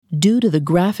Due to the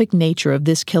graphic nature of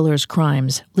this killer's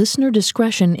crimes, listener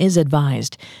discretion is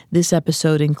advised. This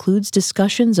episode includes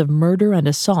discussions of murder and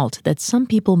assault that some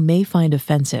people may find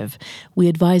offensive. We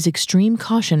advise extreme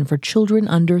caution for children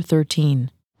under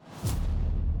 13.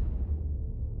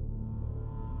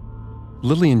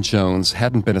 Lillian Jones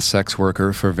hadn't been a sex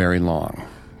worker for very long.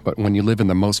 But when you live in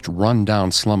the most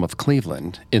run-down slum of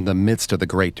Cleveland, in the midst of the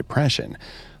Great Depression,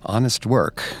 honest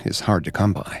work is hard to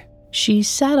come by. She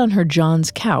sat on her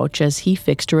John's couch as he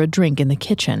fixed her a drink in the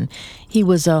kitchen. He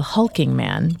was a hulking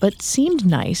man, but seemed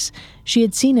nice. She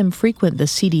had seen him frequent the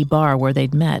seedy bar where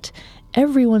they'd met.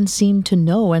 Everyone seemed to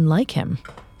know and like him.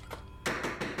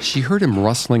 She heard him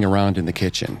rustling around in the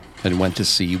kitchen and went to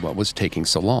see what was taking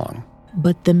so long.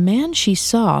 But the man she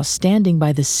saw standing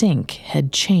by the sink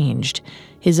had changed.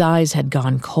 His eyes had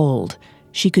gone cold.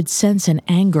 She could sense an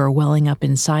anger welling up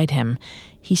inside him.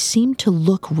 He seemed to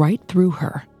look right through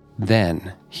her.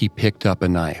 Then he picked up a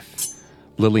knife.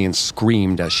 Lillian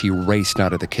screamed as she raced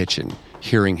out of the kitchen,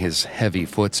 hearing his heavy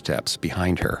footsteps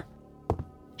behind her.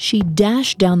 She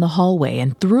dashed down the hallway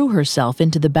and threw herself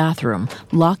into the bathroom,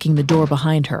 locking the door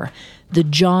behind her. The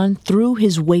John threw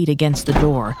his weight against the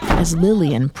door as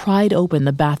Lillian pried open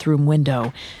the bathroom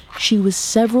window. She was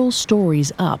several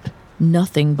stories up,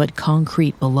 nothing but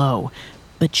concrete below,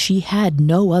 but she had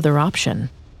no other option.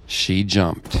 She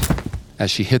jumped. As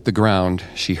she hit the ground,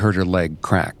 she heard her leg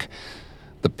crack.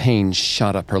 The pain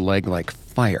shot up her leg like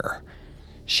fire.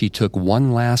 She took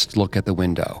one last look at the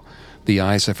window, the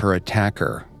eyes of her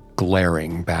attacker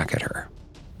glaring back at her.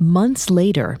 Months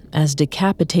later, as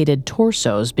decapitated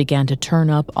torsos began to turn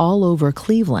up all over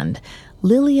Cleveland,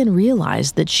 Lillian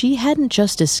realized that she hadn't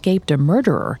just escaped a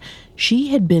murderer. She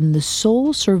had been the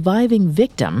sole surviving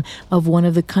victim of one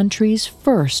of the country's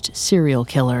first serial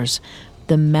killers,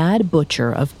 the Mad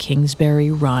Butcher of Kingsbury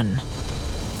Run.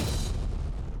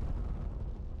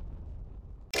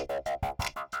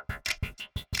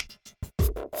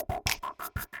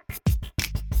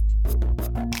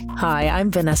 Hi, I'm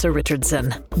Vanessa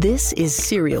Richardson. This is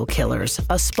Serial Killers,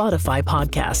 a Spotify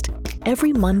podcast.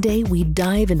 Every Monday, we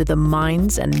dive into the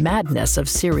minds and madness of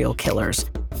serial killers.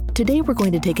 Today, we're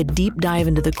going to take a deep dive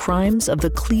into the crimes of the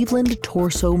Cleveland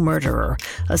Torso Murderer,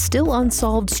 a still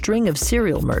unsolved string of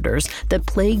serial murders that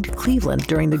plagued Cleveland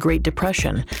during the Great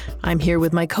Depression. I'm here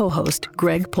with my co-host,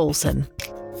 Greg Polson.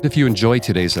 If you enjoy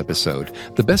today's episode,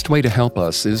 the best way to help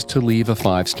us is to leave a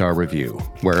 5-star review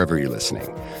wherever you're listening.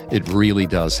 It really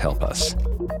does help us.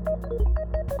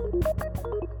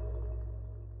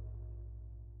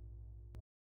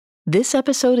 This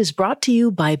episode is brought to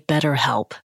you by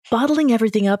BetterHelp. Bottling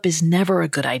everything up is never a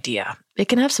good idea. It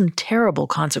can have some terrible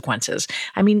consequences.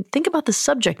 I mean, think about the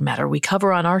subject matter we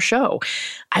cover on our show.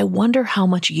 I wonder how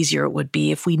much easier it would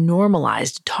be if we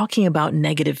normalized talking about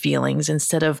negative feelings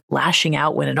instead of lashing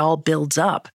out when it all builds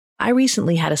up. I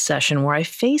recently had a session where I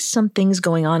faced some things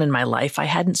going on in my life I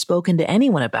hadn't spoken to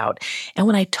anyone about. And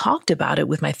when I talked about it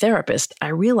with my therapist, I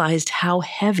realized how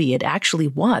heavy it actually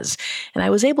was. And I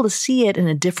was able to see it in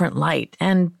a different light,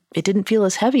 and it didn't feel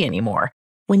as heavy anymore.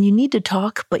 When you need to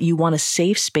talk, but you want a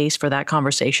safe space for that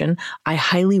conversation, I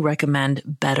highly recommend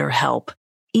BetterHelp.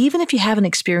 Even if you haven't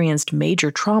experienced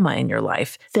major trauma in your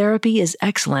life, therapy is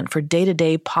excellent for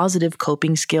day-to-day positive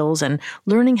coping skills and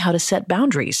learning how to set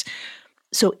boundaries.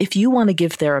 So if you want to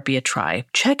give therapy a try,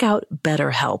 check out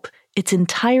BetterHelp. It's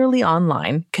entirely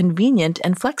online, convenient,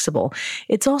 and flexible.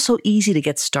 It's also easy to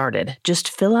get started. Just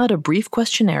fill out a brief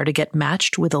questionnaire to get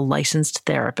matched with a licensed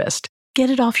therapist. Get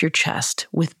it off your chest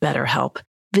with BetterHelp.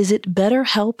 Visit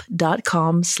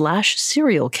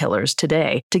betterhelp.com/serialkillers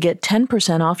today to get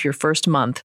 10% off your first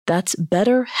month. That's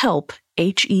BetterHelp,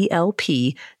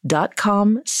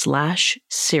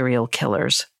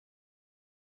 HELP.com/serialkillers.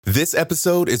 This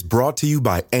episode is brought to you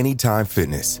by Anytime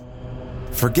Fitness.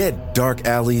 Forget dark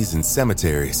alleys and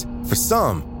cemeteries. For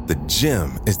some, the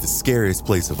gym is the scariest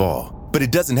place of all, but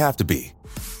it doesn't have to be.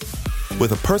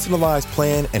 With a personalized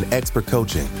plan and expert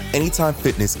coaching, Anytime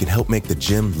Fitness can help make the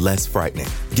gym less frightening.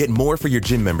 Get more for your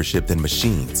gym membership than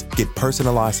machines. Get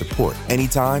personalized support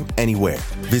anytime, anywhere.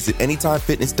 Visit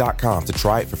AnytimeFitness.com to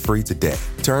try it for free today.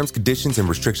 Terms, conditions, and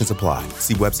restrictions apply.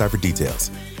 See website for details.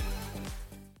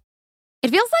 It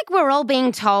feels like we're all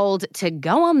being told to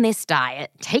go on this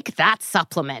diet, take that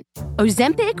supplement.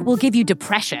 Ozempic will give you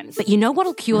depression, but you know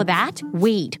what'll cure that?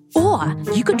 Weed. Or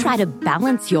you could try to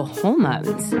balance your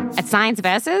hormones. At Science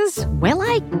Versus, we're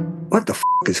like, what the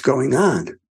is going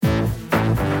on?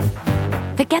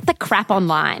 Forget the crap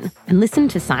online and listen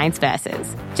to Science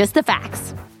Versus. Just the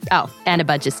facts. Oh, and a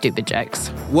bunch of stupid jokes.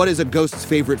 What is a ghost's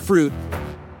favorite fruit?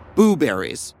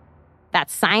 Blueberries.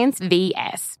 That's Science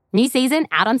VS. New season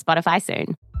out on Spotify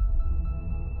soon.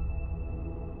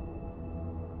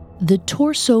 The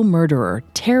torso murderer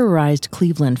terrorized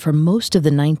Cleveland for most of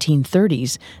the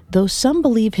 1930s, though some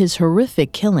believe his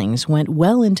horrific killings went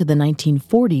well into the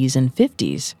 1940s and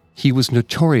 50s. He was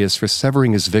notorious for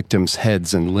severing his victims'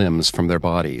 heads and limbs from their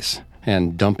bodies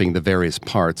and dumping the various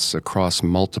parts across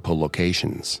multiple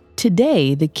locations.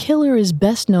 Today, the killer is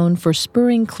best known for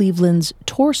spurring Cleveland's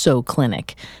Torso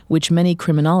Clinic, which many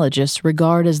criminologists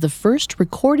regard as the first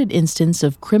recorded instance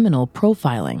of criminal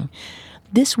profiling.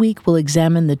 This week, we'll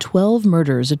examine the 12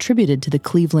 murders attributed to the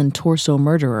Cleveland torso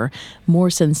murderer, more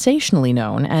sensationally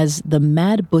known as the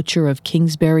Mad Butcher of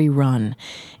Kingsbury Run,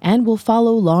 and we'll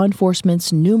follow law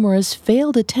enforcement's numerous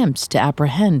failed attempts to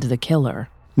apprehend the killer.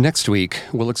 Next week,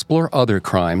 we'll explore other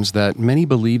crimes that many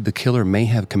believe the killer may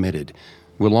have committed.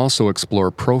 We'll also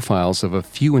explore profiles of a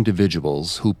few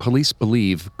individuals who police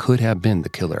believe could have been the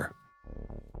killer.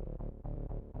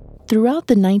 Throughout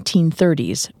the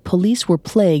 1930s, police were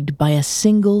plagued by a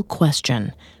single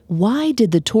question. Why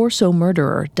did the torso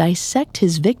murderer dissect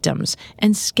his victims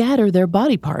and scatter their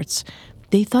body parts?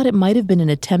 They thought it might have been an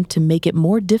attempt to make it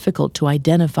more difficult to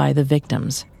identify the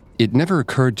victims. It never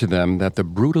occurred to them that the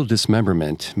brutal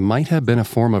dismemberment might have been a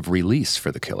form of release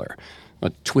for the killer, a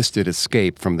twisted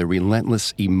escape from the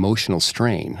relentless emotional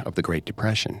strain of the Great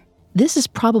Depression. This is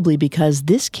probably because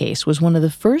this case was one of the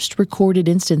first recorded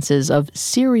instances of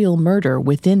serial murder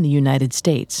within the United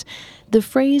States. The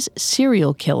phrase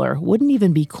serial killer wouldn't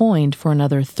even be coined for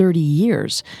another 30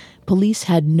 years. Police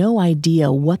had no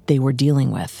idea what they were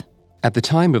dealing with. At the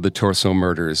time of the torso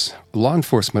murders, law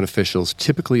enforcement officials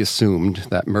typically assumed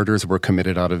that murders were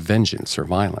committed out of vengeance or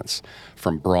violence,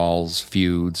 from brawls,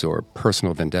 feuds, or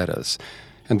personal vendettas,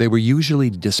 and they were usually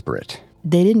disparate.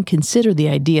 They didn't consider the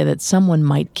idea that someone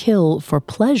might kill for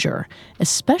pleasure,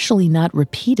 especially not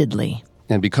repeatedly.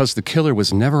 And because the killer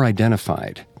was never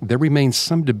identified, there remains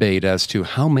some debate as to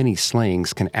how many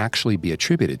slayings can actually be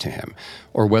attributed to him,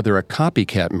 or whether a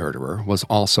copycat murderer was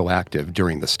also active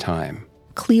during this time.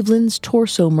 Cleveland's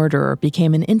torso murderer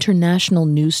became an international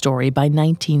news story by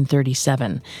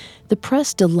 1937. The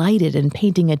press delighted in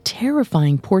painting a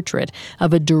terrifying portrait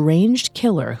of a deranged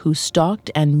killer who stalked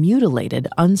and mutilated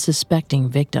unsuspecting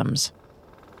victims.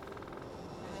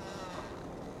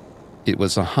 It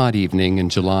was a hot evening in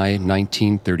July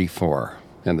 1934,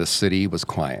 and the city was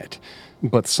quiet.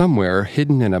 But somewhere,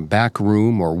 hidden in a back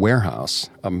room or warehouse,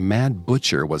 a mad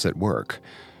butcher was at work.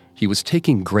 He was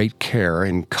taking great care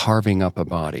in carving up a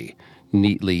body,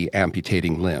 neatly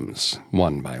amputating limbs,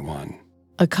 one by one.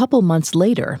 A couple months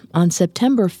later, on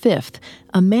September 5th,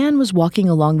 a man was walking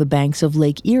along the banks of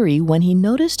Lake Erie when he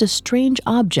noticed a strange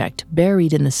object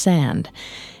buried in the sand.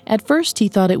 At first, he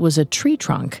thought it was a tree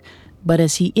trunk, but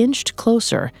as he inched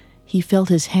closer, he felt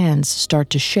his hands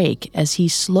start to shake as he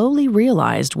slowly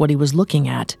realized what he was looking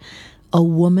at: a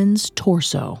woman's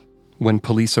torso. When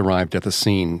police arrived at the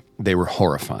scene, they were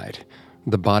horrified.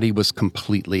 The body was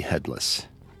completely headless.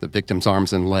 The victim's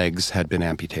arms and legs had been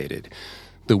amputated.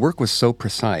 The work was so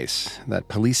precise that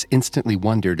police instantly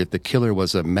wondered if the killer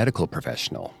was a medical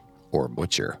professional or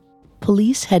butcher.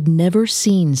 Police had never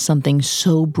seen something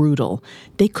so brutal.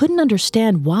 They couldn't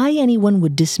understand why anyone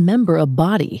would dismember a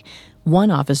body.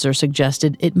 One officer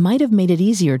suggested it might have made it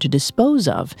easier to dispose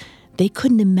of. They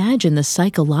couldn't imagine the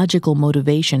psychological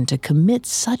motivation to commit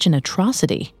such an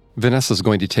atrocity. Vanessa's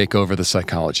going to take over the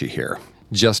psychology here.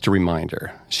 Just a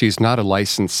reminder, she's not a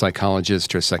licensed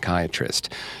psychologist or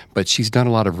psychiatrist, but she's done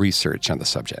a lot of research on the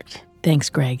subject. Thanks,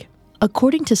 Greg.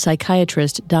 According to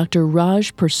psychiatrist Dr.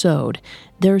 Raj Persod,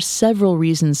 there are several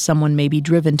reasons someone may be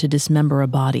driven to dismember a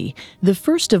body, the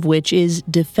first of which is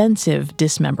defensive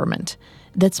dismemberment.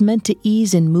 That's meant to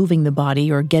ease in moving the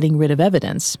body or getting rid of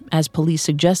evidence, as police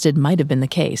suggested might have been the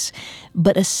case.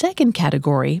 But a second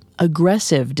category,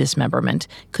 aggressive dismemberment,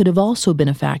 could have also been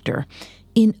a factor.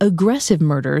 In aggressive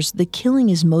murders, the killing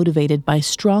is motivated by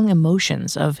strong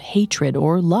emotions of hatred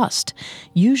or lust,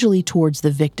 usually towards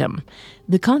the victim.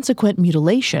 The consequent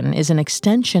mutilation is an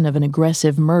extension of an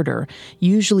aggressive murder,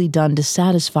 usually done to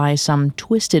satisfy some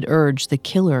twisted urge the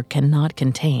killer cannot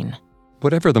contain.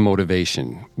 Whatever the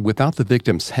motivation, without the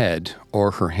victim's head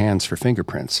or her hands for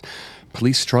fingerprints,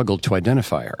 police struggled to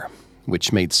identify her,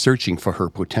 which made searching for her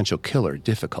potential killer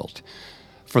difficult.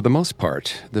 For the most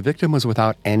part, the victim was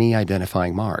without any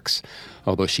identifying marks,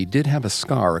 although she did have a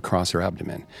scar across her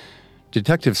abdomen.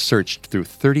 Detectives searched through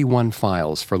 31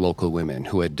 files for local women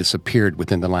who had disappeared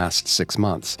within the last 6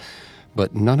 months,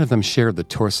 but none of them shared the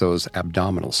torso's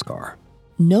abdominal scar.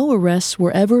 No arrests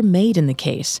were ever made in the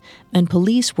case, and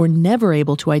police were never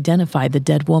able to identify the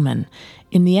dead woman.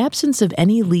 In the absence of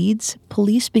any leads,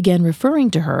 police began referring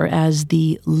to her as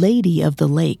the Lady of the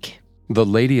Lake. The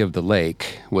Lady of the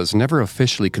Lake was never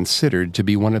officially considered to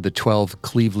be one of the 12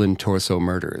 Cleveland torso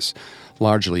murders,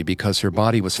 largely because her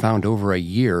body was found over a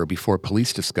year before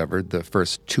police discovered the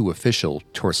first 2 official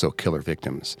torso killer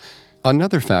victims.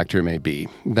 Another factor may be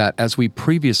that, as we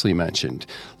previously mentioned,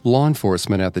 law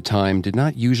enforcement at the time did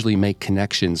not usually make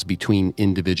connections between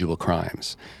individual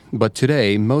crimes. But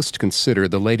today, most consider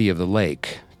the Lady of the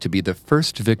Lake to be the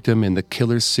first victim in the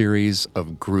killer's series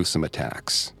of gruesome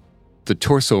attacks. The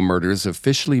torso murders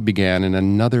officially began in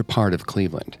another part of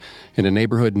Cleveland, in a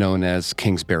neighborhood known as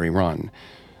Kingsbury Run.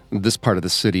 This part of the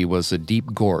city was a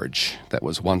deep gorge that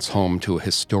was once home to a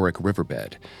historic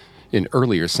riverbed. In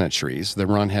earlier centuries, the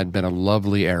run had been a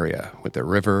lovely area with a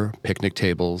river, picnic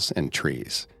tables, and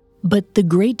trees. But the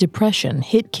Great Depression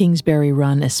hit Kingsbury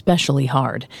Run especially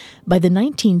hard. By the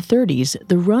 1930s,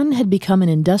 the run had become an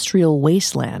industrial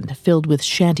wasteland filled with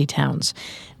shantytowns.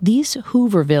 These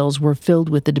Hoovervilles were filled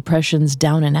with the Depression's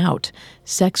down and out,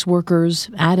 sex workers,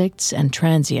 addicts, and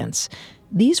transients.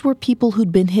 These were people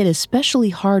who'd been hit especially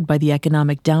hard by the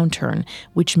economic downturn,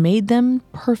 which made them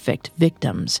perfect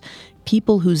victims.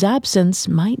 People whose absence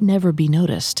might never be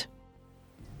noticed.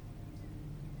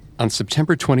 On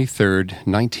September 23,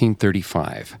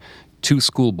 1935, 2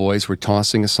 schoolboys were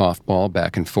tossing a softball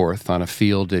back and forth on a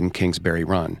field in Kingsbury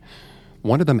Run.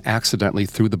 One of them accidentally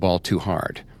threw the ball too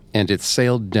hard, and it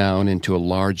sailed down into a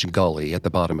large gully at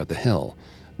the bottom of the hill.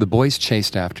 The boys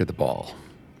chased after the ball,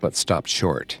 but stopped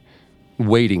short.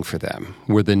 Waiting for them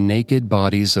were the naked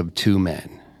bodies of 2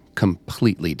 men,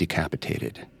 completely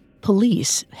decapitated.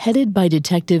 Police, headed by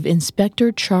Detective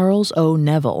Inspector Charles O.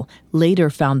 Neville, later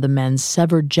found the men's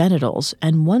severed genitals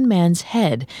and one man's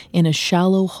head in a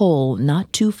shallow hole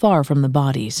not too far from the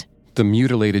bodies. The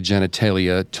mutilated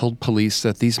genitalia told police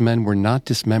that these men were not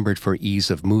dismembered for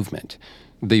ease of movement.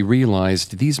 They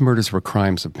realized these murders were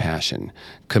crimes of passion,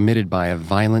 committed by a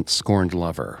violent, scorned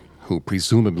lover, who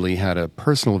presumably had a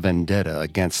personal vendetta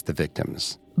against the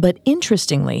victims. But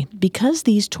interestingly, because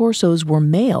these torsos were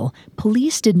male,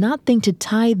 police did not think to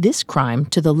tie this crime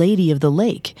to the Lady of the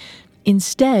Lake.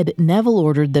 Instead, Neville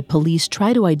ordered that police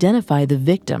try to identify the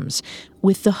victims,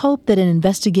 with the hope that an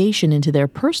investigation into their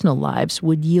personal lives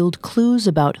would yield clues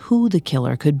about who the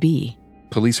killer could be.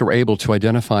 Police were able to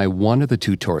identify one of the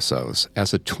 2 torsos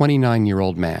as a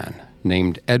 29-year-old man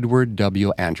named Edward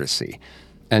W. Andrassy.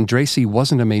 Andrassy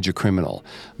wasn't a major criminal,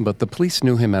 but the police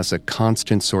knew him as a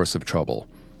constant source of trouble.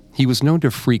 He was known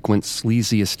to frequent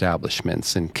sleazy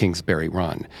establishments in Kingsbury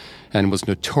Run and was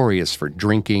notorious for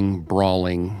drinking,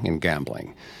 brawling, and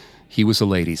gambling. He was a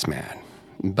ladies' man,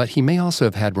 but he may also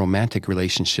have had romantic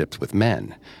relationships with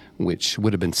men, which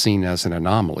would have been seen as an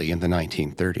anomaly in the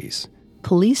 1930s.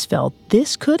 Police felt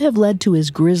this could have led to his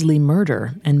grisly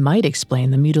murder and might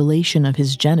explain the mutilation of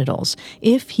his genitals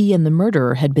if he and the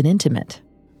murderer had been intimate.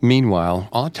 Meanwhile,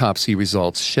 autopsy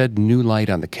results shed new light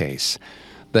on the case.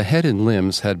 The head and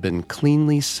limbs had been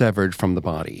cleanly severed from the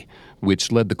body,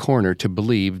 which led the coroner to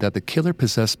believe that the killer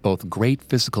possessed both great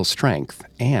physical strength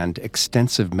and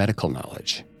extensive medical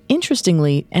knowledge.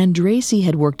 Interestingly, Andrassy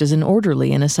had worked as an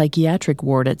orderly in a psychiatric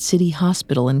ward at City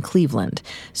Hospital in Cleveland,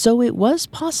 so it was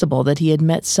possible that he had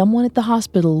met someone at the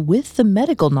hospital with the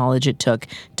medical knowledge it took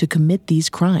to commit these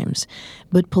crimes.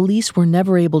 But police were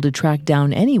never able to track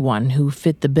down anyone who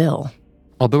fit the bill.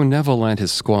 Although Neville and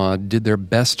his squad did their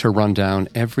best to run down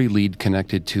every lead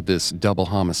connected to this double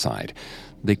homicide,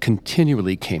 they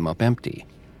continually came up empty.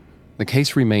 The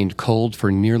case remained cold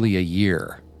for nearly a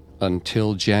year,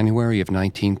 until January of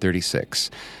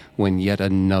 1936, when yet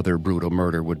another brutal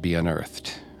murder would be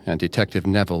unearthed, and Detective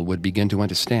Neville would begin to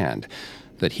understand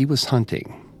that he was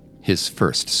hunting his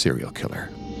first serial killer.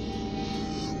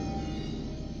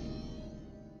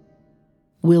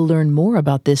 We'll learn more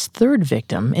about this 3rd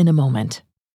victim in a moment.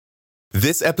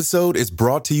 This episode is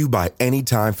brought to you by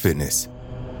Anytime Fitness.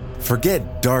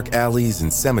 Forget dark alleys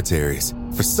and cemeteries.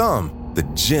 For some, the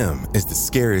gym is the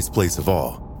scariest place of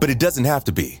all, but it doesn't have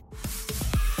to be.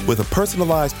 With a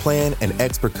personalized plan and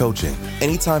expert coaching,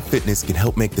 Anytime Fitness can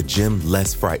help make the gym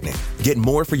less frightening. Get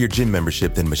more for your gym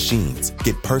membership than machines.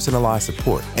 Get personalized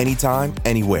support anytime,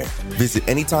 anywhere. Visit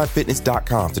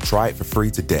AnytimeFitness.com to try it for free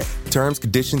today. Terms,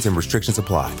 conditions, and restrictions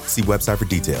apply. See website for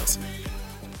details.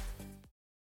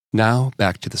 Now,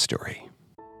 back to the story.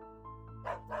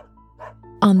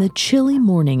 On the chilly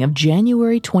morning of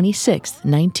January 26,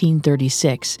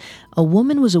 1936, a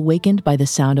woman was awakened by the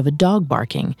sound of a dog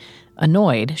barking.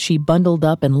 Annoyed, she bundled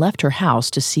up and left her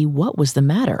house to see what was the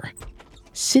matter.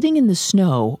 Sitting in the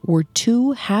snow were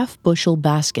 2 half-bushel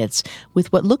baskets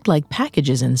with what looked like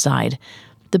packages inside.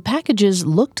 The packages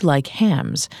looked like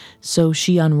hams, so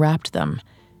she unwrapped them.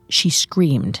 She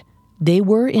screamed. They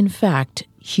were, in fact,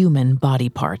 human body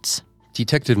parts.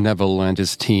 Detective Neville and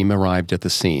his team arrived at the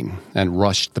scene and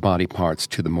rushed the body parts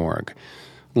to the morgue.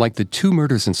 Like the 2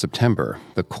 murders in September,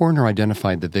 the coroner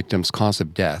identified the victim's cause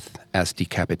of death as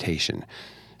decapitation.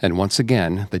 And once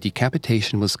again, the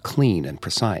decapitation was clean and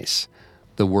precise,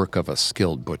 the work of a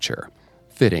skilled butcher.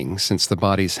 Fitting, since the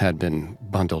bodies had been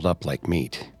bundled up like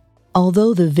meat.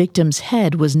 Although the victim's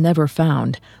head was never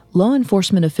found, law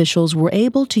enforcement officials were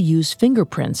able to use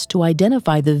fingerprints to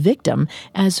identify the victim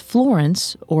as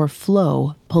Florence, or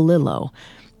Flo, Polillo.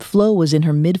 Flo was in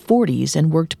her mid-40s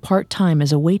and worked part-time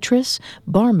as a waitress,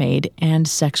 barmaid, and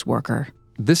sex worker.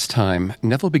 This time,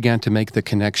 Neville began to make the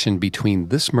connection between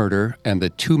this murder and the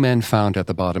 2 men found at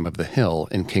the bottom of the hill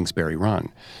in Kingsbury Run.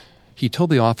 He told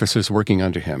the officers working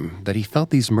under him that he felt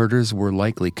these murders were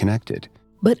likely connected.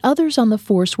 But others on the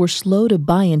force were slow to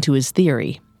buy into his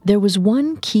theory. There was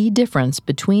one key difference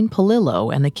between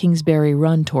Polillo and the Kingsbury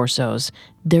Run torsos: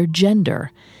 their gender.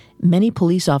 Many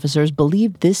police officers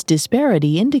believed this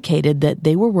disparity indicated that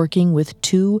they were working with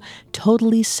 2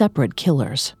 totally separate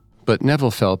killers. But Neville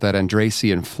felt that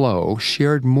Andracy and Flo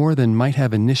shared more than might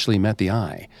have initially met the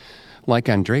eye. Like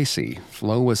Andracy,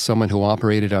 Flo was someone who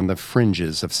operated on the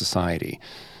fringes of society.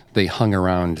 They hung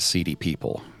around seedy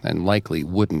people and likely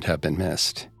wouldn't have been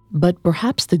missed. But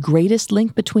perhaps the greatest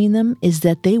link between them is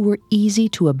that they were easy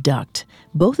to abduct.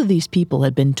 Both of these people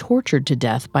had been tortured to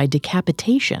death by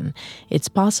decapitation. It's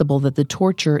possible that the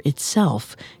torture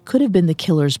itself could have been the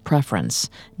killer's preference,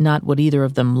 not what either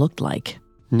of them looked like.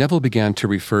 Neville began to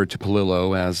refer to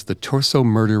Polillo as the torso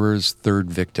murderer's 3rd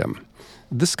victim.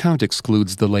 This count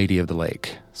excludes the Lady of the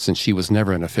Lake, since she was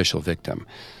never an official victim.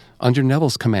 Under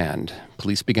Neville's command,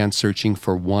 police began searching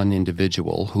for one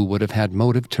individual who would have had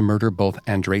motive to murder both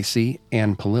Andracy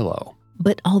and Polillo.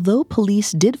 But although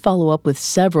police did follow up with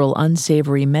several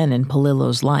unsavory men in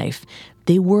Polillo's life,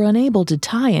 they were unable to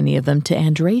tie any of them to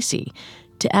Andracy.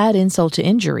 To add insult to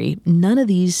injury, none of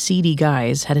these seedy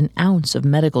guys had an ounce of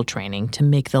medical training to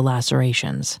make the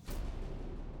lacerations.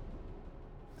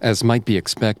 As might be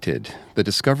expected, the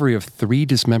discovery of 3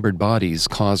 dismembered bodies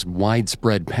caused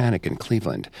widespread panic in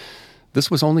Cleveland.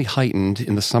 This was only heightened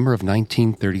in the summer of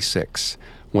 1936,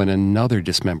 when another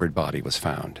dismembered body was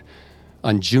found.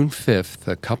 On June 5th,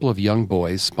 a couple of young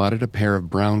boys spotted a pair of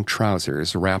brown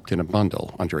trousers wrapped in a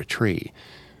bundle under a tree.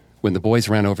 When the boys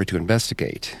ran over to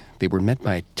investigate, they were met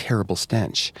by a terrible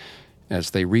stench, as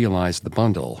they realized the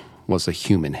bundle was a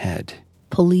human head.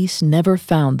 Police never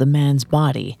found the man's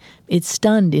body. It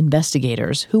stunned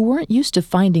investigators who weren't used to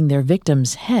finding their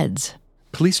victims' heads.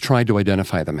 Police tried to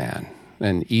identify the man,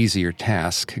 an easier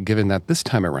task given that this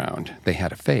time around they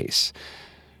had a face.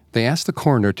 They asked the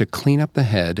coroner to clean up the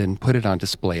head and put it on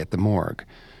display at the morgue.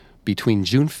 Between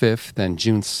June 5th and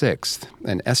June 6th,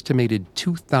 an estimated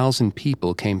 2,000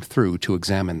 people came through to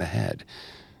examine the head,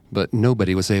 but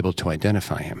nobody was able to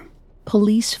identify him.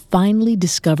 Police finally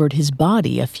discovered his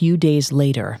body a few days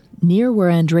later, near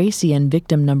where Andracy and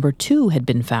victim number 2 had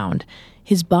been found.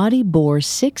 His body bore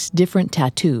 6 different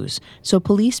tattoos, so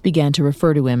police began to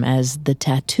refer to him as the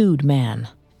tattooed man.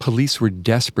 Police were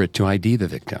desperate to ID the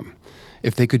victim.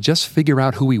 If they could just figure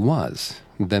out who he was,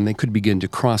 then they could begin to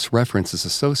cross-reference his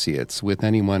associates with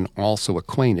anyone also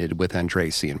acquainted with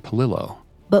Andracy and Polillo.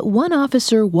 But one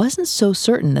officer wasn't so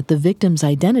certain that the victim's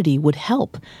identity would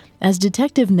help. As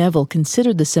Detective Neville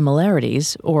considered the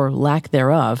similarities, or lack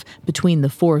thereof, between the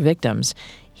 4 victims,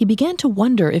 he began to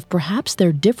wonder if perhaps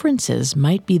their differences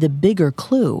might be the bigger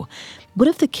clue. What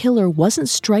if the killer wasn't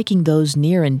striking those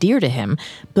near and dear to him,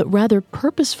 but rather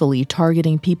purposefully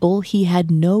targeting people he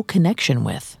had no connection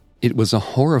with? It was a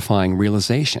horrifying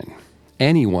realization.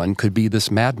 Anyone could be this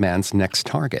madman's next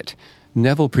target.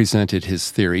 Neville presented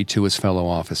his theory to his fellow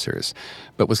officers,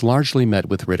 but was largely met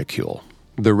with ridicule.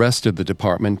 The rest of the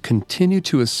department continued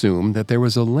to assume that there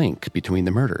was a link between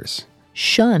the murders.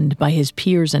 Shunned by his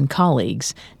peers and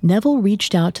colleagues, Neville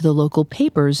reached out to the local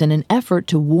papers in an effort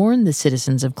to warn the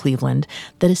citizens of Cleveland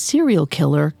that a serial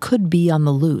killer could be on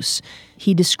the loose.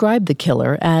 He described the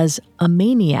killer as a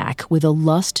maniac with a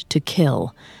lust to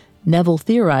kill. Neville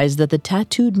theorized that the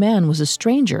tattooed man was a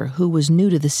stranger who was new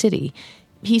to the city.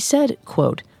 He said,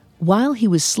 quote, "While he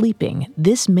was sleeping,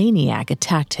 this maniac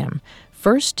attacked him.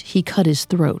 First, he cut his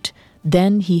throat.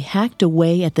 Then he hacked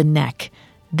away at the neck.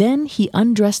 Then he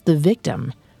undressed the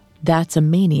victim. That's a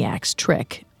maniac's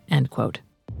trick," end quote.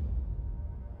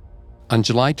 On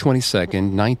July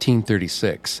 22,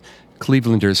 1936,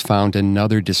 Clevelanders found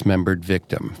another dismembered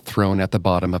victim thrown at the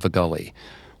bottom of a gully.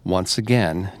 Once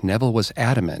again, Neville was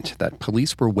adamant that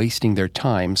police were wasting their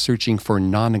time searching for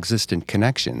non-existent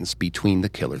connections between the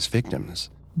killer's victims.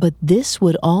 But this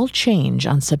would all change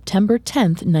on September 10,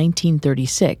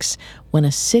 1936, when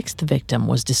a sixth victim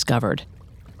was discovered.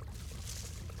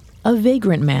 A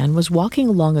vagrant man was walking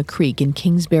along a creek in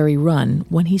Kingsbury Run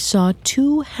when he saw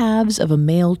two halves of a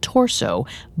male torso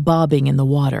bobbing in the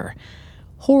water.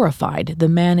 Horrified, the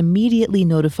man immediately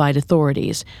notified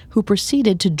authorities, who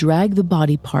proceeded to drag the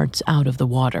body parts out of the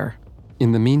water.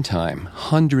 In the meantime,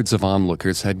 hundreds of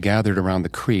onlookers had gathered around the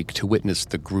creek to witness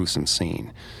the gruesome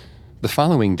scene. The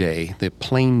following day, the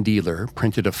Plain Dealer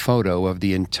printed a photo of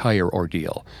the entire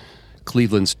ordeal.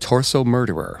 Cleveland's torso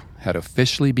murderer had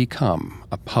officially become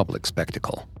a public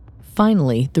spectacle.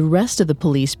 Finally, the rest of the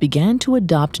police began to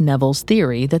adopt Neville's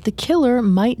theory that the killer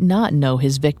might not know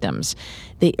his victims.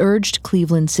 They urged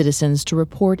Cleveland citizens to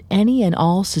report any and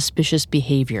all suspicious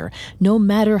behavior, no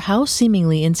matter how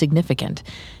seemingly insignificant.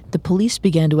 The police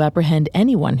began to apprehend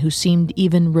anyone who seemed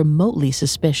even remotely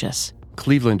suspicious.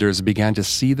 Clevelanders began to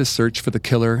see the search for the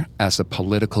killer as a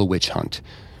political witch hunt.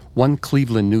 One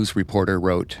Cleveland news reporter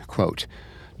wrote, quote,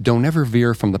 "Don't ever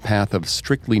veer from the path of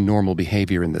strictly normal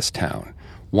behavior in this town.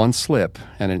 One slip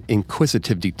and an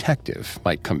inquisitive detective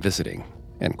might come visiting,"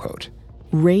 end quote.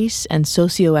 Race and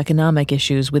socioeconomic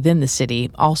issues within the city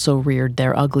also reared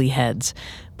their ugly heads.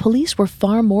 Police were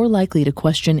far more likely to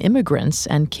question immigrants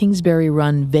and Kingsbury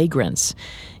Run vagrants.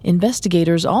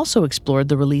 Investigators also explored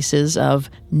the releases of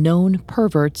known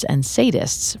perverts and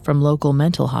sadists from local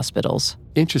mental hospitals.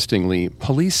 Interestingly,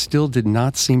 police still did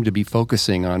not seem to be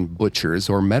focusing on butchers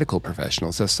or medical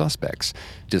professionals as suspects,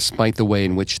 despite the way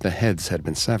in which the heads had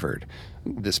been severed.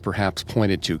 This perhaps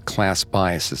pointed to class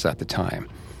biases at the time.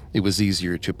 It was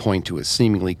easier to point to a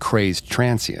seemingly crazed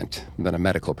transient than a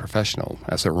medical professional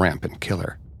as a rampant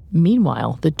killer.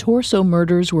 Meanwhile, the torso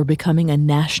murders were becoming a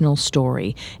national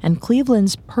story, and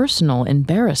Cleveland's personal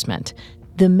embarrassment.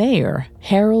 The mayor,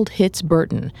 Harold Hitz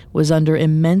Burton, was under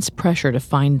immense pressure to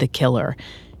find the killer.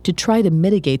 To try to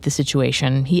mitigate the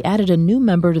situation, he added a new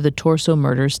member to the torso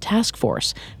murders task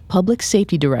force, Public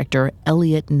Safety Director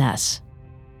Eliot Ness.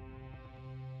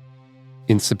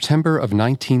 In September of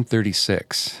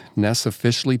 1936, Ness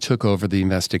officially took over the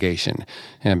investigation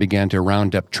and began to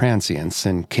round up transients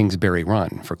in Kingsbury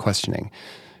Run for questioning,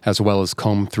 as well as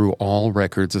comb through all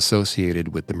records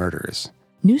associated with the murders.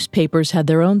 Newspapers had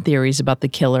their own theories about the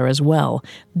killer as well.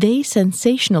 They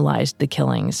sensationalized the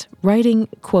killings, writing,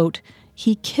 quote,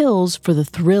 "He kills for the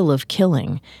thrill of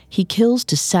killing. He kills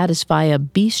to satisfy a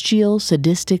bestial,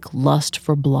 sadistic lust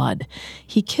for blood.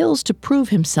 He kills to prove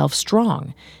himself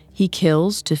strong. He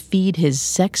kills to feed his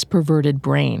sex-perverted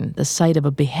brain the sight of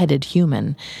a beheaded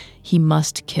human. He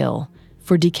must kill.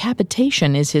 For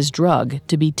decapitation is his drug,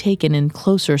 to be taken in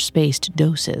closer-spaced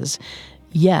doses.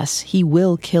 Yes, he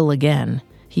will kill again.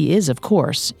 He is, of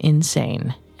course,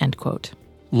 insane," end quote.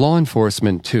 Law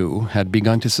enforcement, too, had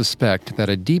begun to suspect that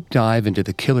a deep dive into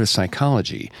the killer's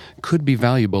psychology could be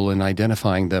valuable in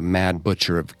identifying the mad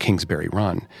butcher of Kingsbury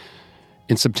Run.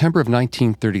 In September of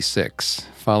 1936,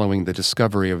 following the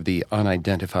discovery of the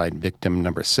unidentified victim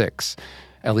number 6,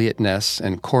 Eliot Ness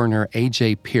and coroner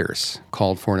A.J. Pierce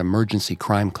called for an emergency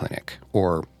crime clinic,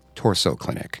 or torso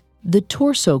clinic. The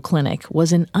Torso Clinic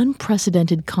was an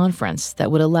unprecedented conference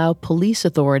that would allow police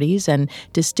authorities and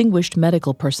distinguished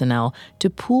medical personnel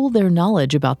to pool their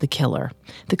knowledge about the killer.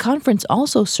 The conference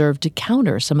also served to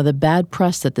counter some of the bad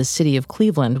press that the city of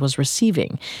Cleveland was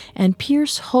receiving, and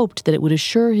Pierce hoped that it would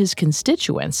assure his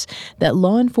constituents that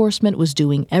law enforcement was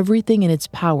doing everything in its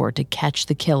power to catch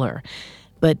the killer.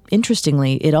 But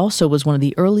interestingly, it also was one of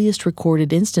the earliest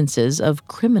recorded instances of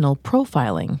criminal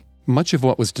profiling. Much of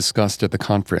what was discussed at the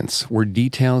conference were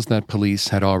details that police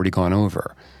had already gone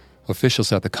over.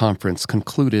 Officials at the conference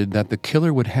concluded that the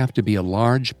killer would have to be a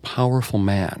large, powerful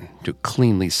man to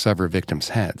cleanly sever victims'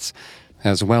 heads,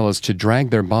 as well as to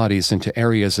drag their bodies into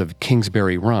areas of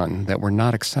Kingsbury Run that were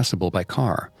not accessible by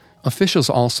car. Officials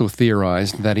also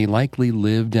theorized that he likely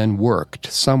lived and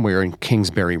worked somewhere in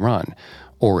Kingsbury Run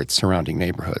or its surrounding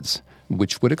neighborhoods,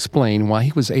 which would explain why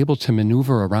he was able to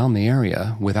maneuver around the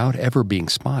area without ever being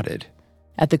spotted.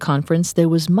 At the conference, there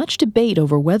was much debate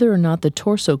over whether or not the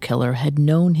torso killer had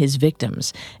known his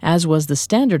victims, as was the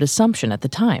standard assumption at the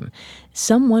time.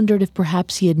 Some wondered if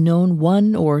perhaps he had known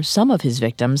one or some of his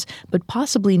victims, but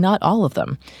possibly not all of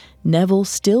them. Neville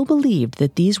still believed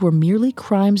that these were merely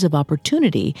crimes of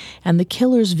opportunity, and the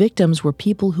killer's victims were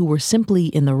people who were simply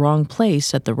in the wrong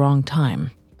place at the wrong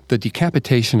time. The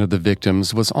decapitation of the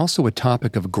victims was also a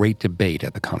topic of great debate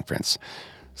at the conference.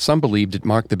 Some believed it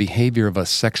marked the behavior of a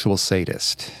sexual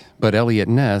sadist, but Eliot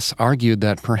Ness argued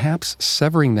that perhaps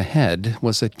severing the head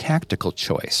was a tactical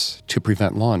choice to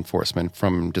prevent law enforcement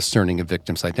from discerning a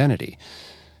victim's identity.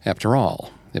 After all,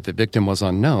 If a victim was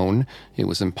unknown, it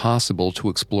was impossible to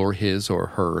explore his or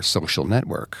her social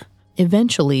network.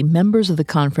 Eventually, members of the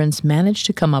conference managed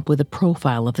to come up with a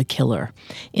profile of the killer.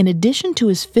 In addition to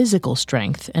his physical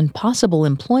strength and possible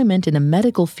employment in a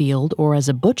medical field or as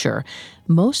a butcher,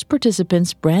 most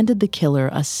participants branded the killer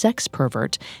a sex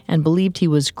pervert and believed he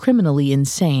was criminally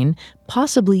insane,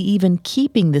 possibly even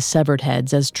keeping the severed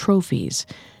heads as trophies.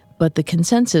 But the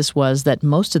consensus was that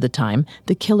most of the time,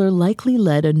 the killer likely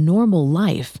led a normal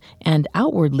life and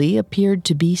outwardly appeared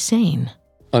to be sane.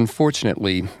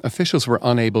 Unfortunately, officials were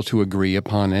unable to agree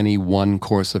upon any one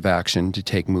course of action to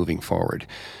take moving forward.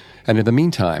 And in the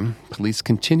meantime, police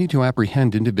continued to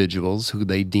apprehend individuals who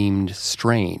they deemed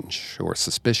strange or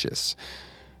suspicious.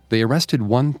 They arrested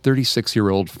one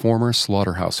 36-year-old former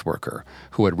slaughterhouse worker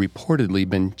who had reportedly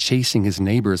been chasing his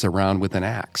neighbors around with an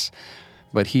axe.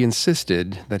 But he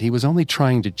insisted that he was only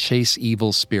trying to chase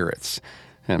evil spirits,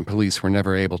 and police were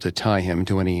never able to tie him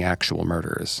to any actual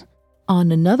murders.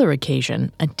 On another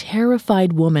occasion, a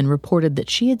terrified woman reported that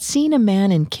she had seen a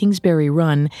man in Kingsbury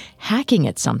Run hacking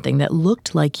at something that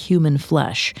looked like human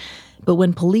flesh. But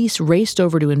when police raced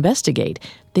over to investigate,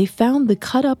 they found the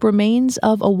cut-up remains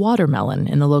of a watermelon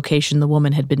in the location the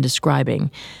woman had been describing.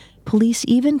 Police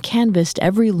even canvassed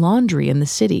every laundry in the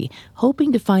city,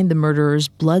 hoping to find the murderer's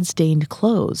blood-stained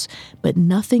clothes, but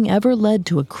nothing ever led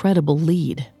to a credible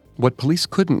lead. What police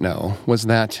couldn't know was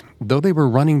that, though they were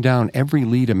running down every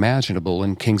lead imaginable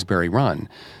in Kingsbury Run,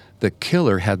 the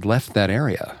killer had left that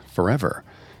area forever.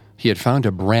 He had found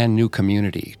a brand new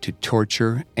community to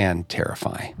torture and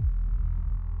terrify.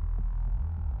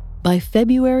 By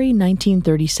February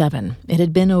 1937, it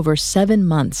had been over 7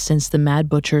 months since the Mad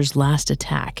Butcher's last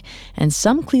attack, and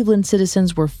some Cleveland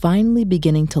citizens were finally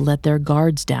beginning to let their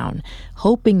guards down,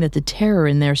 hoping that the terror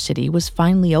in their city was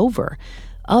finally over.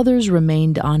 Others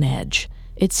remained on edge.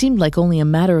 It seemed like only a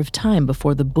matter of time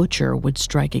before the butcher would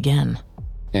strike again.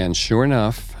 And sure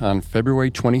enough, on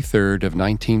February 23rd of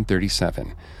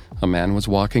 1937, a man was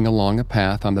walking along a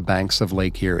path on the banks of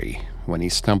Lake Erie when he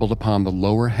stumbled upon the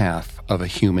lower half of a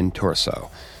human torso.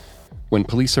 When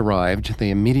police arrived, they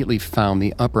immediately found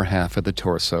the upper half of the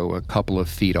torso a couple of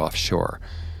feet offshore.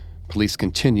 Police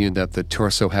continued that the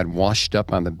torso had washed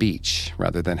up on the beach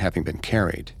rather than having been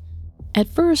carried. At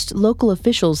first, local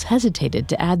officials hesitated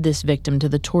to add this victim to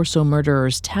the torso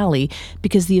murderer's tally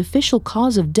because the official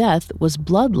cause of death was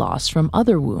blood loss from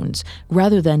other wounds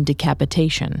rather than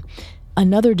decapitation.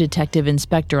 Another detective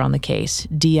inspector on the case,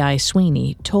 D.I.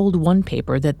 Sweeney, told one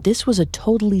paper that this was a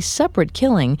totally separate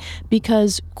killing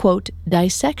because, quote,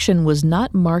 dissection was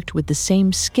not marked with the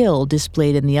same skill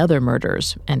displayed in the other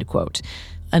murders, end quote.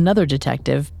 Another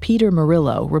detective, Peter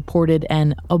Murillo, reported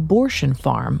an abortion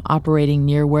farm operating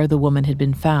near where the woman had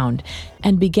been found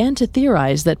and began to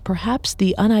theorize that perhaps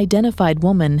the unidentified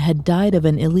woman had died of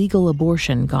an illegal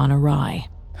abortion gone awry.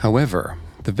 However,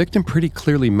 the victim pretty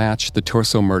clearly matched the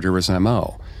torso murderer's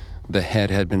MO. The head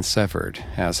had been severed,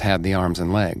 as had the arms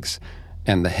and legs,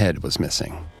 and the head was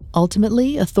missing.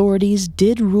 Ultimately, authorities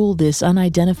did rule this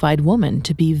unidentified woman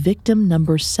to be victim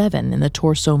number 7 in the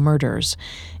torso murders.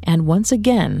 And once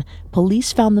again,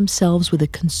 police found themselves with a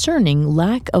concerning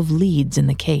lack of leads in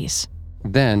the case.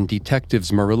 Then,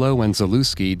 detectives Murillo and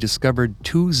Zalewski discovered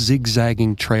 2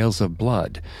 zigzagging trails of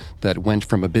blood that went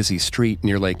from a busy street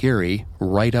near Lake Erie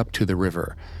right up to the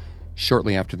river.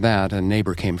 Shortly after that, a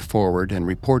neighbor came forward and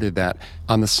reported that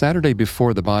on the Saturday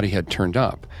before the body had turned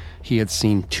up, he had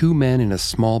seen 2 men in a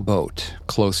small boat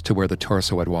close to where the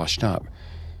torso had washed up.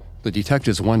 The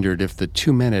detectives wondered if the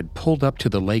 2 men had pulled up to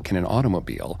the lake in an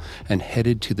automobile and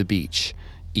headed to the beach,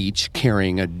 each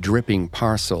carrying a dripping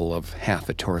parcel of half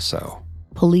a torso.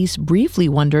 Police briefly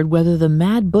wondered whether the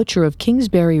Mad Butcher of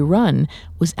Kingsbury Run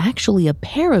was actually a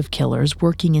pair of killers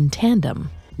working in tandem.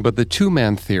 But the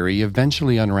 2-man theory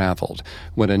eventually unraveled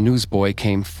when a newsboy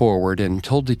came forward and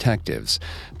told detectives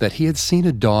that he had seen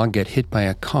a dog get hit by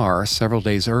a car several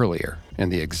days earlier in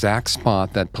the exact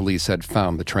spot that police had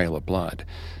found the trail of blood.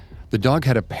 The dog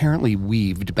had apparently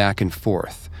weaved back and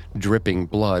forth, dripping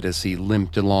blood as he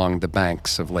limped along the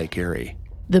banks of Lake Erie.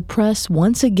 The press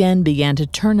once again began to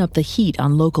turn up the heat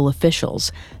on local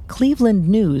officials. Cleveland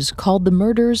News called the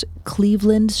murders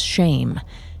Cleveland's shame.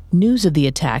 News of the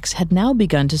attacks had now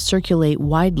begun to circulate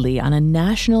widely on a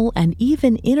national and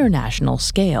even international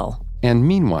scale. And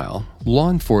meanwhile, law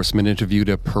enforcement interviewed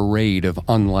a parade of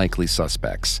unlikely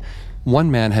suspects.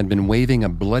 One man had been waving a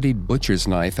bloodied butcher's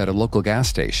knife at a local gas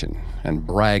station and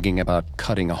bragging about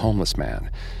cutting a homeless man.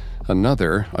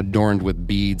 Another, adorned with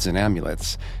beads and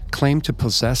amulets, claimed to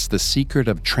possess the secret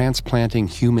of transplanting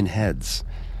human heads.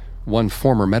 One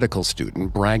former medical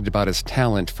student bragged about his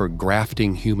talent for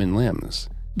grafting human limbs.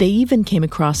 They even came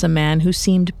across a man who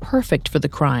seemed perfect for the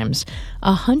crimes,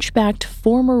 a hunchbacked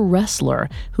former wrestler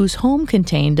whose home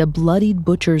contained a bloodied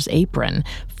butcher's apron,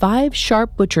 5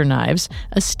 sharp butcher knives,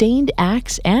 a stained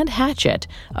axe and hatchet,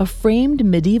 a framed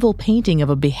medieval painting of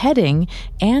a beheading,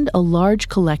 and a large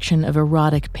collection of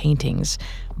erotic paintings.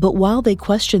 But while they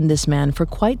questioned this man for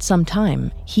quite some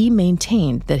time, he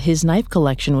maintained that his knife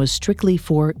collection was strictly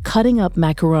for cutting up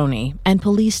macaroni, and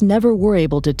police never were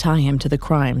able to tie him to the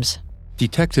crimes.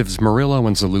 Detectives Murillo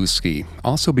and Zalewski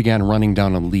also began running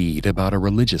down a lead about a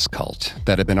religious cult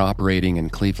that had been operating in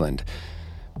Cleveland.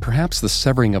 Perhaps the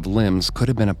severing of limbs could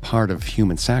have been a part of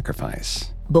human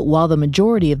sacrifice. But while the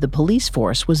majority of the police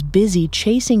force was busy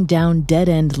chasing down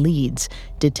dead-end leads,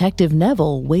 Detective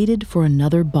Neville waited for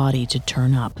another body to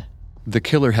turn up. The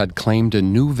killer had claimed a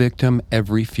new victim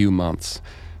every few months,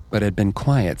 but had been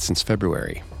quiet since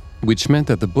February, which meant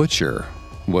that the butcher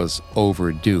was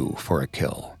overdue for a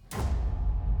kill.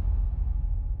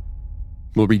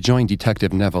 We'll rejoin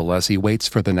Detective Neville as he waits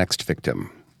for the next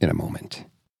victim in a moment.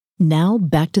 Now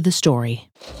back to the story.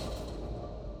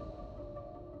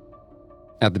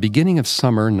 At the beginning of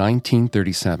summer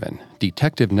 1937,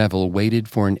 Detective Neville waited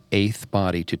for an 8th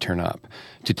body to turn up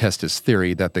to test his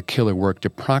theory that the killer worked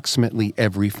approximately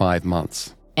every 5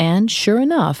 months. And sure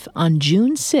enough, on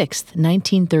June 6,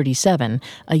 1937,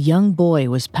 a young boy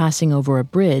was passing over a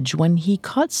bridge when he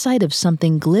caught sight of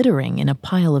something glittering in a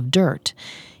pile of dirt.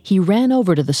 He ran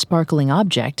over to the sparkling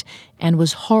object and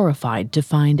was horrified to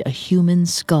find a human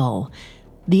skull.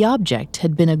 The object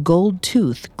had been a gold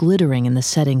tooth glittering in the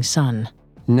setting sun.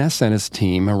 Ness and his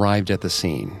team arrived at the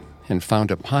scene and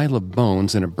found a pile of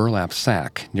bones in a burlap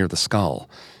sack near the skull.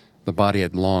 The body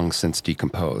had long since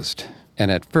decomposed,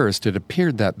 and at first it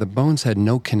appeared that the bones had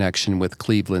no connection with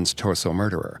Cleveland's torso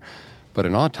murderer. But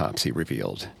an autopsy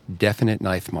revealed definite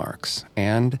knife marks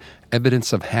and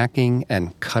evidence of hacking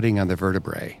and cutting on the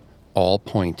vertebrae, all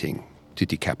pointing to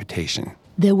decapitation.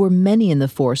 There were many in the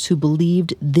force who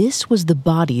believed this was the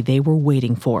body they were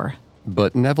waiting for.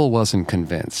 But Neville wasn't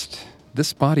convinced.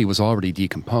 This body was already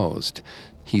decomposed.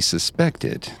 He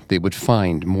suspected they would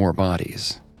find more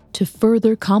bodies. To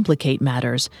further complicate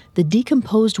matters, the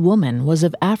decomposed woman was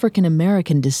of African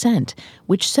American descent,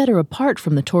 which set her apart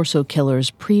from the torso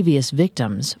killer's previous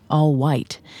victims, all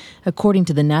white. According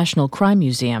to the National Crime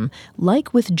Museum,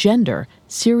 like with gender,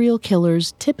 serial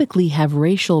killers typically have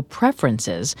racial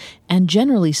preferences and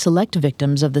generally select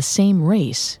victims of the same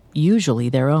race, usually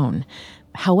their own.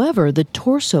 However, the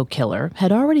torso killer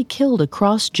had already killed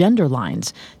across gender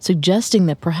lines, suggesting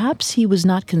that perhaps he was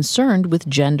not concerned with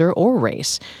gender or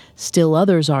race. Still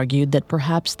others argued that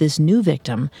perhaps this new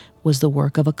victim was the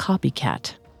work of a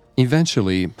copycat.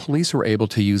 Eventually, police were able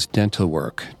to use dental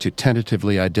work to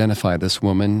tentatively identify this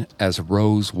woman as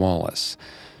Rose Wallace.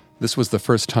 This was the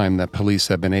first time that police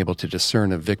had been able to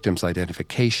discern a victim's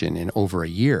identification in over a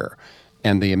year,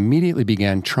 and they immediately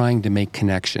began trying to make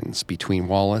connections between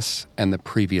Wallace and the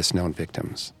previous known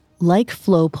victims. Like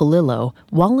Flo Polillo,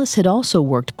 Wallace had also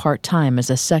worked part-time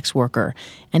as a sex worker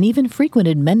and even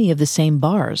frequented many of the same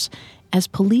bars. As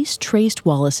police traced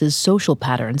Wallace's social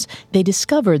patterns, they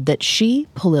discovered that she,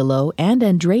 Polillo, and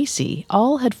Andrassi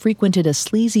all had frequented a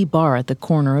sleazy bar at the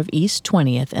corner of East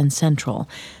 20th and Central.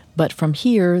 But from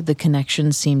here, the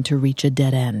connection seemed to reach a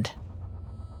dead end.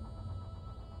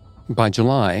 By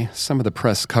July, some of the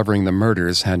press covering the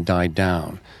murders had died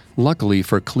down. Luckily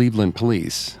for Cleveland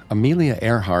police, Amelia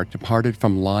Earhart departed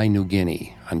from Lai, New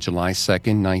Guinea on July 2,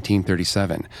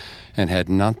 1937, and had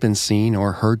not been seen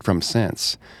or heard from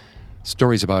since.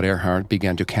 Stories about Earhart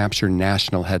began to capture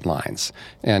national headlines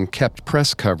and kept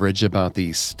press coverage about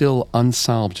the still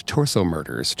unsolved torso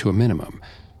murders to a minimum.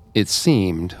 It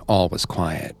seemed all was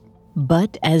quiet.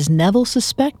 But as Neville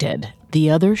suspected, the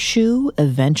other shoe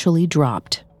eventually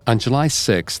dropped. On July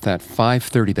 6th at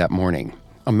 5:30 that morning,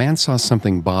 a man saw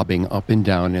something bobbing up and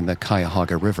down in the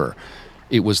Cuyahoga River.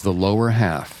 It was the lower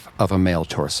half of a male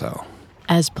torso.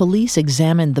 As police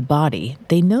examined the body,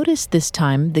 they noticed this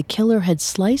time the killer had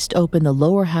sliced open the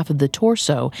lower half of the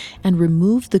torso and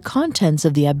removed the contents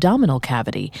of the abdominal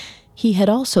cavity. He had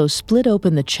also split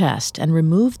open the chest and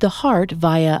removed the heart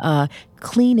via a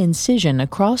clean incision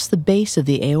across the base of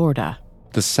the aorta.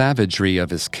 The savagery of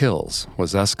his kills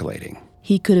was escalating.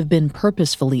 He could have been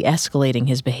purposefully escalating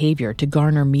his behavior to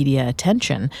garner media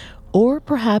attention, or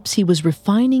perhaps he was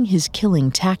refining his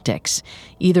killing tactics.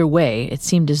 Either way, it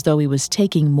seemed as though he was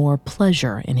taking more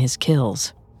pleasure in his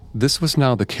kills. This was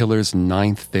now the killer's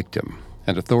 9th victim,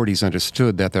 and authorities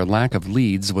understood that their lack of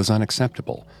leads was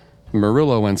unacceptable.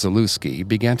 Murillo and Zalewski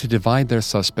began to divide their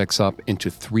suspects up into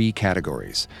 3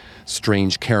 categories: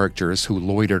 strange characters who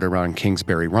loitered around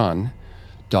Kingsbury Run,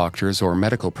 doctors or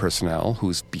medical personnel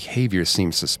whose behavior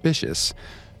seemed suspicious,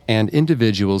 and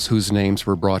individuals whose names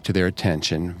were brought to their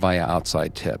attention via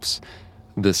outside tips.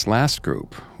 This last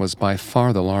group was by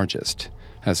far the largest,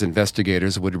 as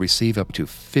investigators would receive up to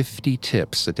 50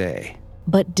 tips a day.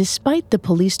 But despite the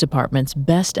police department's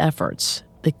best efforts,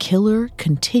 the killer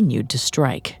continued to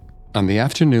strike. On the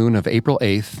afternoon of April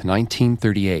 8,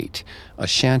 1938, a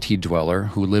shanty dweller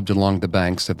who lived along the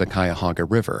banks of the Cuyahoga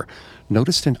River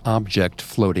noticed an object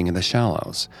floating in the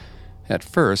shallows. At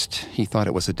first, he thought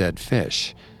it was a dead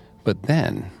fish, but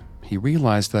then he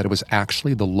realized that it was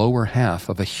actually the lower half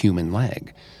of a human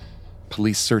leg.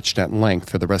 Police searched at length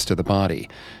for the rest of the body,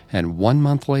 and 1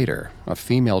 month later, a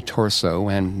female torso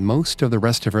and most of the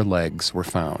rest of her legs were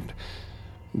found.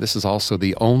 This is also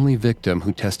the only victim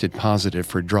who tested positive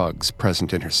for drugs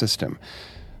present in her system.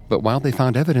 But while they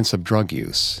found evidence of drug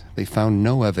use, they found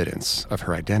no evidence of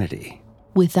her identity.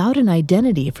 Without an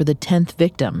identity for the 10th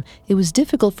victim, it was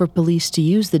difficult for police to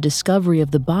use the discovery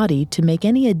of the body to make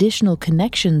any additional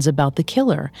connections about the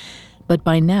killer. But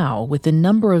by now, with the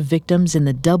number of victims in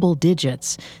the double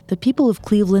digits, the people of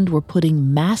Cleveland were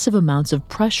putting massive amounts of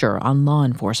pressure on law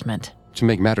enforcement. To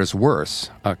make matters worse,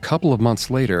 a couple of months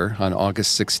later, on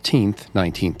August 16,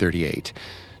 1938,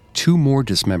 2 more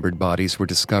dismembered bodies were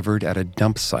discovered at a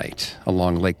dump site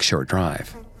along Lakeshore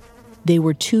Drive. They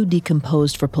were too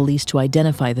decomposed for police to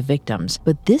identify the victims,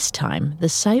 but this time, the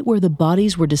site where the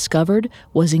bodies were discovered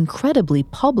was incredibly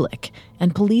public,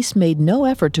 and police made no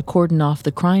effort to cordon off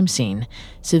the crime scene.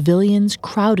 Civilians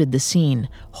crowded the scene,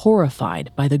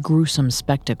 horrified by the gruesome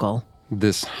spectacle.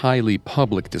 This highly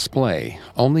public display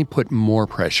only put more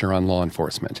pressure on law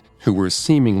enforcement, who were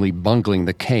seemingly bungling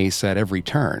the case at every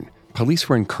turn. Police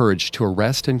were encouraged to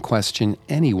arrest and question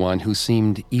anyone who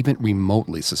seemed even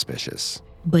remotely suspicious.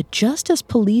 But just as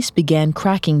police began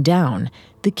cracking down,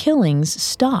 the killings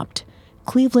stopped.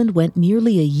 Cleveland went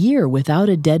nearly a year without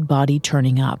a dead body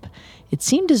turning up. It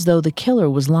seemed as though the killer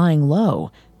was lying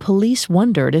low. Police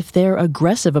wondered if their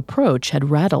aggressive approach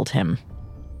had rattled him.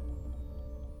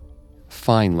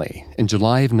 Finally, in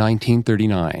July of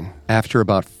 1939, after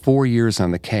about 4 years on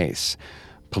the case,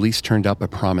 police turned up a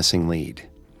promising lead.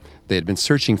 They had been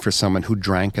searching for someone who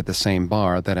drank at the same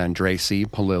bar that Andrasey,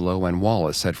 Polillo, and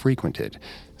Wallace had frequented.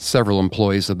 Several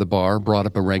employees of the bar brought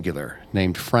up a regular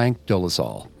named Frank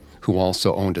Dolezal, who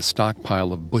also owned a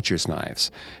stockpile of butcher's knives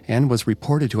and was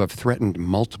reported to have threatened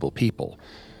multiple people.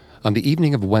 On the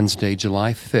evening of Wednesday,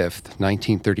 July 5th,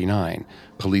 1939,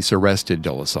 police arrested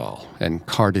Dolezal and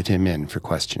carted him in for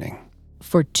questioning.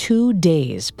 For 2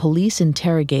 days, police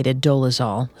interrogated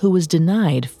Dolezal, who was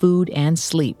denied food and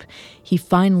sleep. He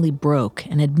finally broke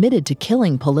and admitted to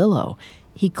killing Polillo.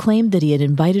 He claimed that he had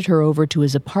invited her over to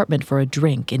his apartment for a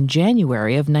drink in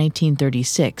January of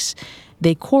 1936.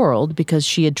 They quarreled because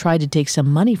she had tried to take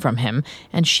some money from him,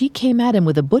 and she came at him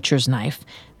with a butcher's knife.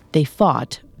 They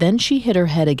fought, then she hit her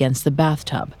head against the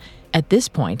bathtub. At this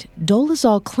point,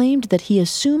 Dolezal claimed that he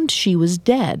assumed she was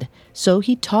dead, so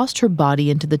he tossed her body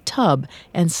into the tub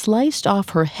and sliced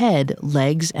off her head,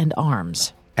 legs, and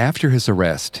arms. After his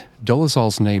arrest,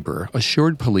 Dolezal's neighbor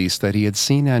assured police that he had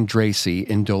seen Andrasey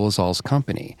in Dolezal's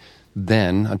company.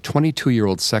 Then, a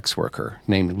 22-year-old sex worker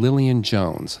named Lillian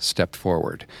Jones stepped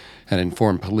forward and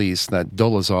informed police that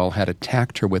Dolezal had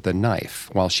attacked her with a knife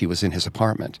while she was in his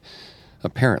apartment.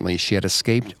 Apparently, she had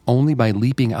escaped only by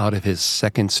leaping out of his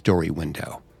second-story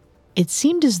window. It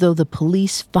seemed as though the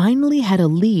police finally had a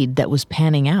lead that was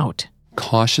panning out.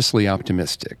 Cautiously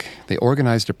optimistic, they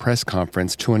organized a press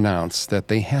conference to announce that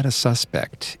they had a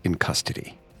suspect in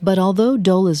custody. But although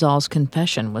Dolezal's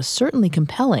confession was certainly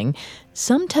compelling,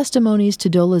 some testimonies to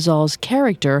Dolezal's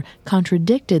character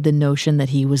contradicted the notion that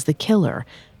he was the killer.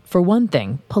 For one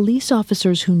thing, police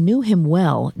officers who knew him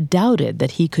well doubted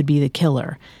that he could be the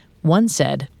killer. One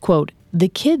said, quote, "The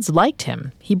kids liked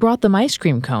him. He brought them ice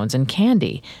cream cones and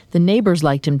candy. The neighbors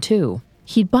liked him too.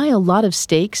 He'd buy a lot of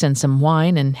steaks and some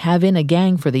wine and have in a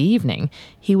gang for the evening.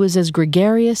 He was as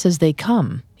gregarious as they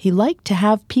come. He liked to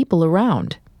have people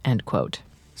around," end quote.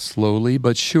 Slowly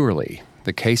but surely,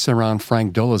 the case around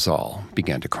Frank Dolezal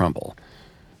began to crumble.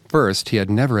 First, he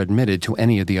had never admitted to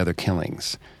any of the other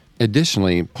killings.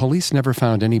 Additionally, police never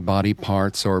found any body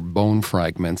parts or bone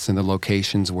fragments in the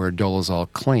locations where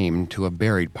Dolezal claimed to have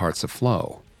buried parts of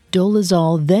Flo.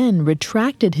 Dolezal then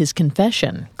retracted his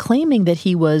confession, claiming that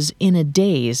he was in a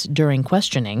daze during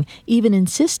questioning, even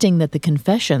insisting that the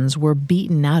confessions were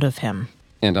beaten out of him.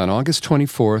 And on August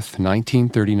 24th,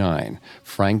 1939,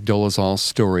 Frank Dolezal's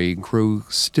story grew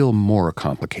still more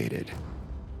complicated.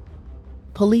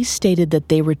 police stated that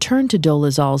they returned to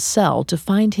Dolezal's cell to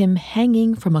find him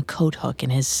hanging from a coat hook in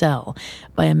his cell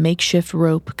by a makeshift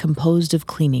rope composed of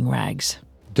cleaning rags.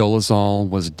 Dolezal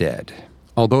was dead.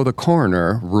 Although the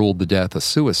coroner ruled the death a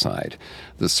suicide,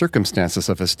 the circumstances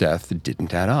of his death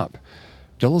didn't add up.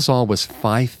 Dolezal was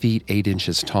 5 feet 8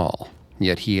 inches tall,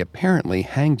 yet he apparently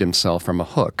hanged himself from a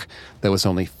hook that was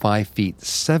only 5 feet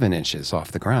 7 inches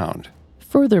off the ground.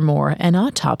 Furthermore, an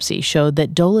autopsy showed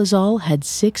that Dolezal had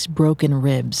 6 broken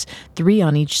ribs, 3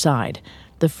 on each side.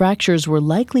 The fractures were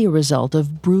likely a result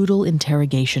of brutal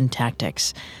interrogation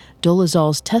tactics.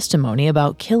 Dolezal's testimony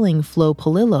about killing Flo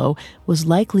Polillo was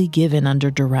likely given under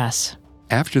duress.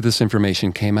 After this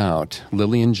information came out,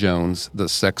 Lillian Jones, the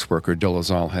sex worker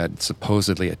Dolezal had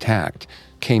supposedly attacked,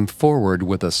 came forward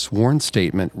with a sworn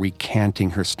statement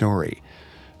recanting her story.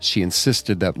 She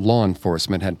insisted that law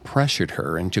enforcement had pressured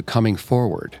her into coming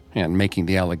forward and making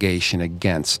the allegation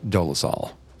against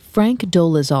Dolezal. Frank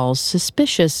Dolezal's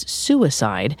suspicious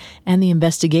suicide and the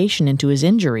investigation into his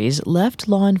injuries left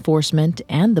law enforcement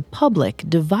and the public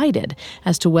divided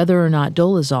as to whether or not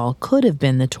Dolezal could have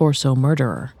been the torso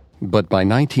murderer. But by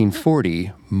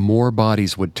 1940, more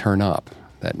bodies would turn up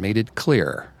that made it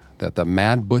clear that the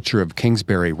Mad Butcher of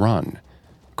Kingsbury Run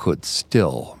could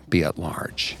still be at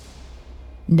large.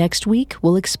 Next week,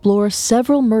 we'll explore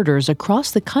several murders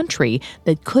across the country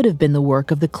that could have been the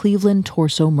work of the Cleveland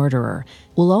torso murderer.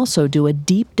 We'll also do a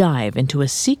deep dive into a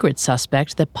secret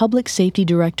suspect that Public Safety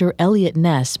Director Elliot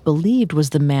Ness believed was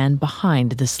the man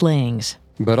behind the slayings.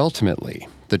 But ultimately,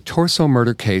 the torso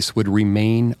murder case would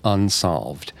remain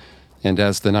unsolved. And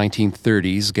as the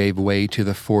 1930s gave way to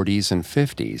the 40s and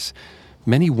 50s,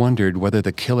 many wondered whether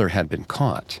the killer had been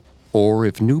caught, or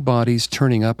if new bodies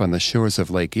turning up on the shores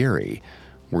of Lake Erie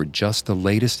were just the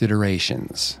latest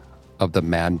iterations of the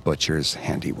Mad Butcher's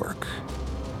handiwork.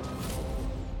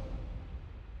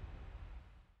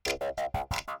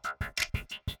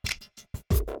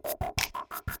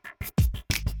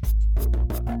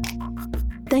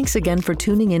 Thanks again for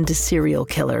tuning in to Serial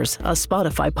Killers, a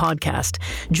Spotify podcast.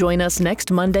 Join us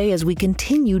next Monday as we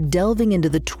continue delving into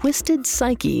the twisted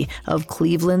psyche of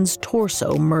Cleveland's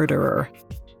torso murderer.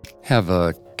 Have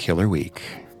a killer week.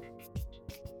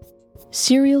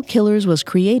 Serial Killers was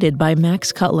created by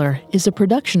Max Cutler, is a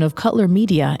production of Cutler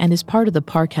Media, and is part of the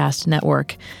Parcast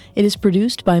Network. It is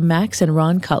produced by Max and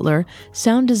Ron Cutler,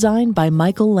 sound design by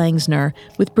Michael Langsner,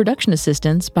 with production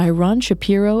assistance by Ron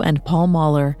Shapiro and Paul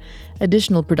Mahler.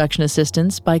 Additional production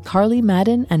assistance by Carly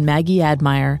Madden and Maggie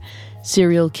Admire.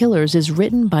 Serial Killers is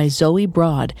written by Zoe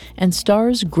Broad and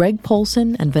stars Greg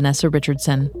Polson and Vanessa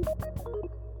Richardson.